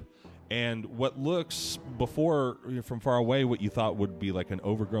looking up, and what looks before from far away what you thought would be like an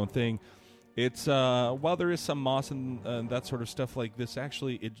overgrown thing, it's while there is some moss and that sort of stuff, like this,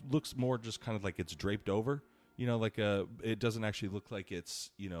 actually it looks more just kind of like it's draped over, like it doesn't actually look like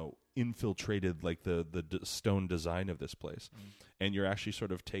it's infiltrated like the stone design of this place. And you're actually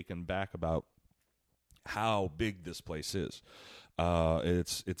sort of taken back about how big this place is.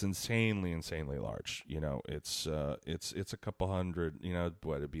 It's insanely large. It's a couple hundred.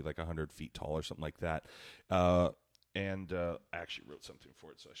 It'd be like 100 feet tall or something like that. And I actually wrote something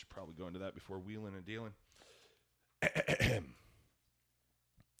for it, so I should probably go into that before wheeling and dealing.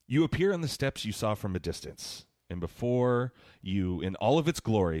 You appear on the steps you saw from a distance, and before you, in all of its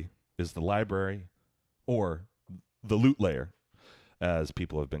glory, is the library, or the loot lair, as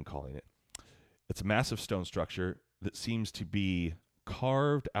people have been calling it. It's a massive stone structure that seems to be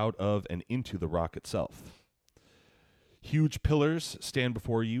carved out of and into the rock itself. Huge pillars stand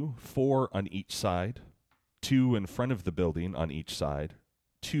before you, 4 on each side, 2 in front of the building on each side,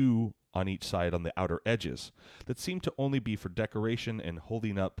 2 on each side on the outer edges, that seem to only be for decoration and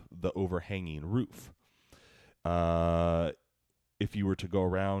holding up the overhanging roof. If you were to go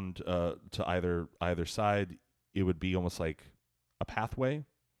around to either side, it would be almost like a pathway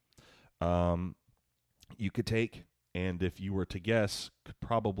you could take, and if you were to guess, could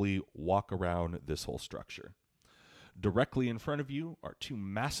probably walk around this whole structure. Directly in front of you are 2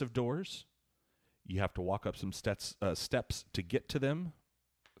 massive doors. You have to walk up some steps to get to them.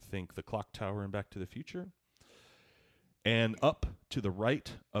 Think the clock tower in Back to the Future. And up to the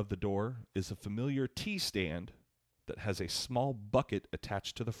right of the door is a familiar tea stand that has a small bucket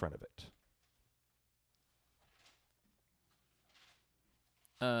attached to the front of it.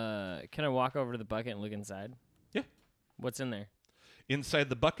 Can I walk over to the bucket and look inside? Yeah. What's in there? Inside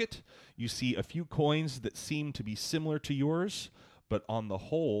the bucket, you see a few coins that seem to be similar to yours, but on the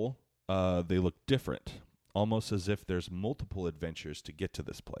whole, they look different, almost as if there's multiple adventures to get to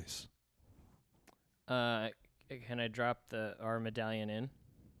this place. Can I drop our medallion in?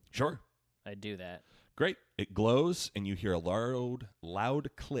 Sure. I do that. Great. It glows, and you hear a loud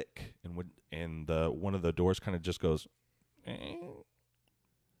click, and one of the doors kind of just goes.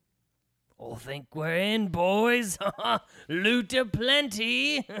 Oh, think we're in, boys. Loot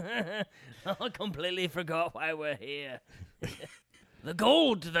aplenty. I completely forgot why we're here. The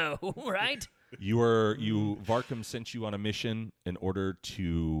gold, though, right? Varkum sent you on a mission in order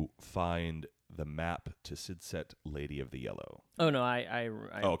to find the map to Sidset, Lady of the Yellow. Oh no, I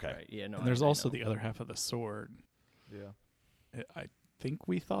okay. Right, yeah, no. And there's I also know. the other half of the sword. Yeah. I think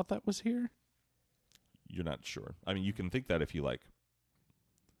we thought that was here. You're not sure. I mean, you can think that if you like.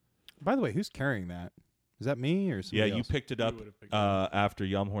 By the way, who's carrying that? Is that me or somebody Yeah, else? you picked it up would've picked it up. after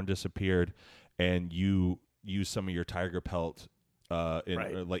Yamhorn disappeared, and you used some of your tiger pelt,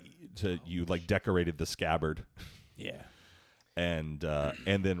 Right. You decorated the scabbard. Yeah. And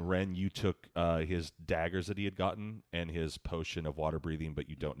then Ren, you took his daggers that he had gotten and his potion of water breathing, but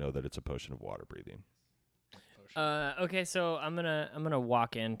you don't know that it's a potion of water breathing. Okay, so I'm gonna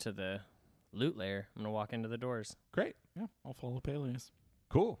walk into the loot lair. I'm gonna walk into the doors. Great, Yeah, I'll follow Peleus.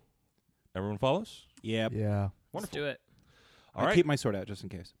 cool. Everyone follows. Yep. Yeah. Let's do it. All I'll right. keep my sword out just in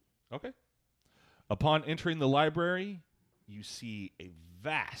case. Okay. Upon entering the library, you see a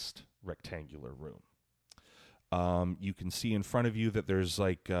vast rectangular room. You can see in front of you that there's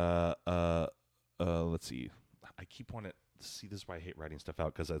let's see. I keep wanting to see, this is why I hate writing stuff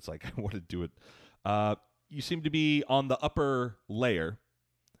out, because it's like I want to do it. You seem to be on the upper layer,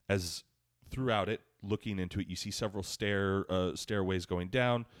 as throughout it, looking into it, you see several stairways going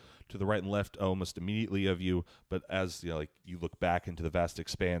down to the right and left almost immediately of you, but as you look back into the vast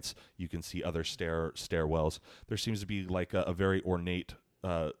expanse, you can see other stairwells. There seems to be like a very ornate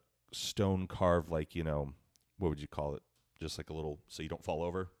stone carved, what would you call it? Just like a little, so you don't fall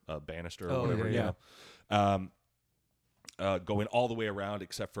over, a banister or whatever. yeah. Going all the way around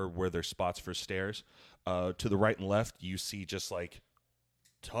except for where there's spots for stairs. To the right and left, you see just like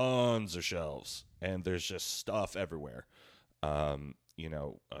tons of shelves, and there's just stuff everywhere.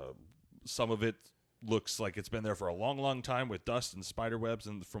 some of it looks like it's been there for a long, long time with dust and spider webs,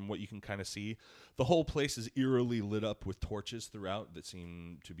 and from what you can kind of see, the whole place is eerily lit up with torches throughout that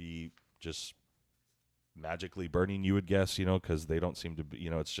seem to be just magically burning, you would guess, because they don't seem to be,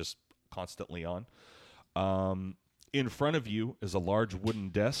 it's just constantly on. In front of you is a large wooden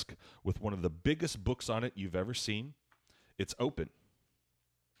desk with one of the biggest books on it you've ever seen. It's open.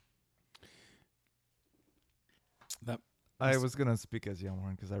 I was going to speak as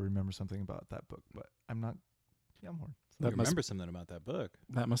Yelmorn because I remember something about that book, but I'm not Yelmorn. I remember something about that book.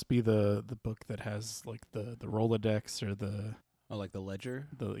 That must be the book that has like the Rolodex or the like the ledger,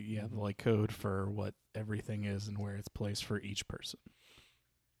 the like code for what everything is and where it's placed for each person.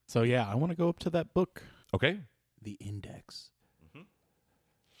 So yeah, I want to go up to that book. Okay. The index.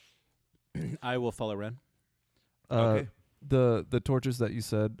 Mm-hmm. I will follow Ren. Okay. The torches that you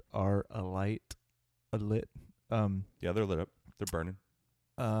said are lit. Yeah, they're lit up. They're burning.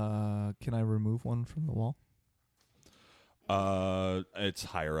 Can I remove one from the wall? It's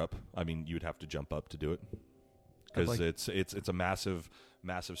higher up. I mean, you would have to jump up to do it because it's a massive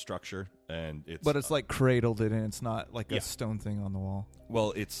structure, and but it's like cradled in it. It's not like a stone thing on the wall.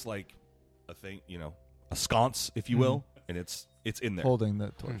 Well, it's like a thing, a sconce, if you will, and it's in there holding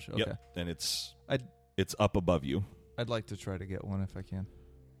the torch. Okay, yep. And it's up above you. I'd like to try to get one if I can.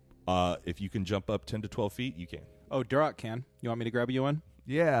 If you can jump up 10 to 12 feet, you can. Oh, Duroc can. You want me to grab you one?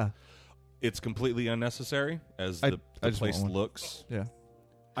 Yeah. It's completely unnecessary as the place looks. Yeah.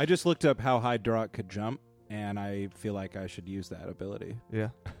 I just looked up how high Duroc could jump, and I feel like I should use that ability. Yeah.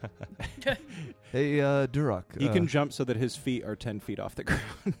 Hey, Duroc. He can jump so that his feet are 10 feet off the ground.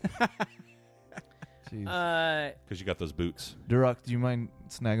 Jeez. Because you got those boots. Duroc, do you mind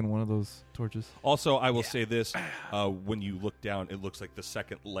snagging one of those torches? Also, I will say this. When you look down, it looks like the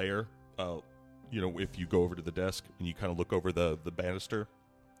second layer, if you go over to the desk and you kind of look over the banister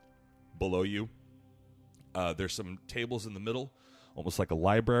below you, there's some tables in the middle, almost like a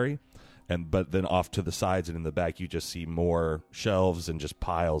library. But then off to the sides and in the back, you just see more shelves and just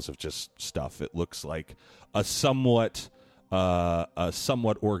piles of just stuff. It looks like a somewhat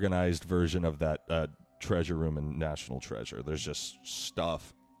organized version of that treasure room in National Treasure. There's just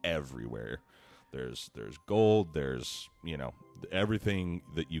stuff everywhere. There's gold. There's everything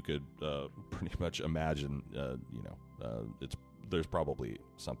that you could pretty much imagine. There's probably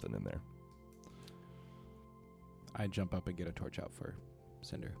something in there. I jump up and get a torch out for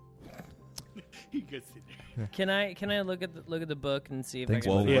Cinder. He gets in there. Can I look at the book and see if Thanks, I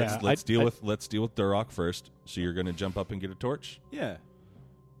can? Well, let's deal with Duroc first. So you're gonna jump up and get a torch. Yeah.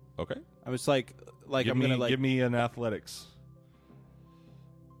 Okay. I was like give me an athletics.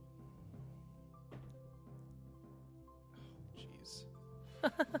 Jeez.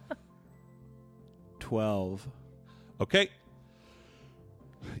 12. Okay.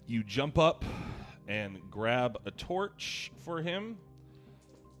 You jump up and grab a torch for him,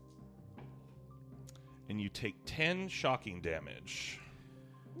 and you take 10 shocking damage.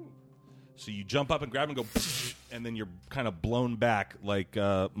 So you jump up and grab and go, and then you're kind of blown back like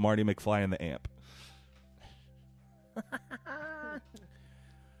Marty McFly in the Amp.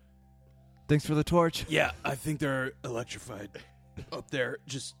 Thanks for the torch. Yeah, I think they're electrified up there.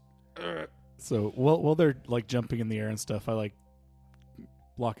 Just. So while they're like jumping in the air and stuff, I like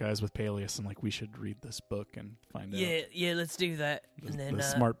lock eyes with Peleus and like we should read this book and find out. Yeah, let's do that. And then the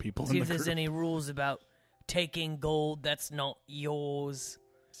smart people. see in if the there's group. any rules about taking gold that's not yours.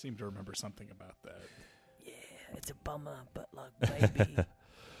 Seem to remember something about that. Yeah, it's a bummer, but like maybe.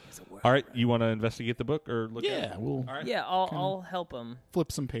 All right, you want to investigate the book or look at it? Yeah, we'll All right. Yeah, I'll help him.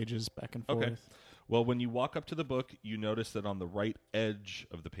 flip some pages back and forth. Okay. Well, when you walk up to the book, you notice that on the right edge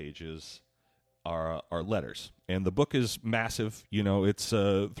of the pages are letters. And the book is massive. It's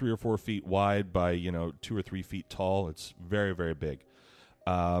 3 or 4 feet wide by, 2 or 3 feet tall. It's very, very big.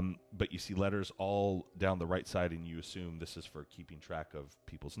 But you see letters all down the right side, and you assume this is for keeping track of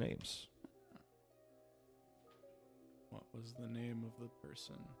people's names. What was the name of the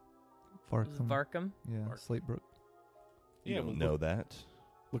person? Varkum? Yeah, Varkum. Slatebrook. You don't we'll know that.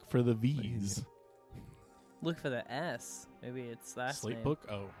 Look for the V's. Look for the S. Maybe it's last name. Slate book?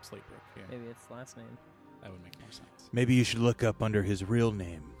 Oh, Slate book. Yeah, Maybe it's last name. that would make more sense. Maybe you should look up under his real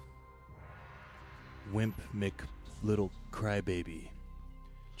name. Wimp Little Crybaby.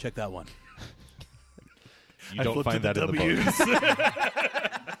 Check that one. You don't find that in the book.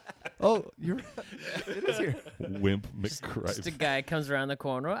 Oh, you're it is here. Wimp Just a McCrive. guy comes around the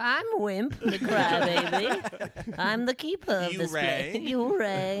corner. I'm Wimp, the crybaby. I'm the keeper of this place. You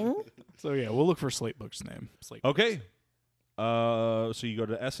rang. So yeah, we'll look for Slate book's name. Slate Okay. So you go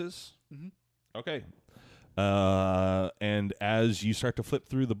to S's? Mhm. Okay. And as you start to flip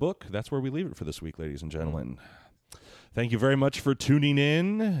through the book, that's where we leave it for this week, ladies and gentlemen. Thank you very much for tuning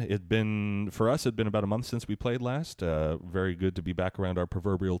in. For us, it'd been about a month since we played last. Very good to be back around our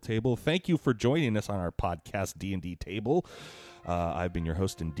proverbial table. Thank you for joining us on our podcast D&D table. I've been your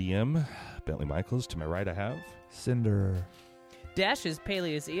host and DM, Bentley Michaels. To my right, I have Cinder. Dash is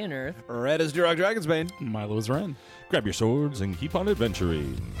Peleus Eonearth. Red is Durok Dragonsbane. Milo's Ren. Grab your swords and keep on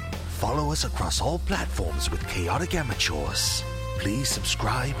adventuring. Follow us across all platforms with Chaotic Amateurs. Please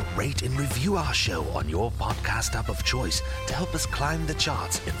subscribe, rate, and review our show on your podcast app of choice to help us climb the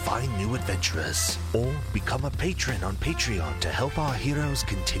charts and find new adventurers. Or become a patron on Patreon to help our heroes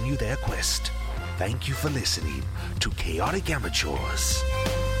continue their quest. Thank you for listening to Chaotic Amateurs.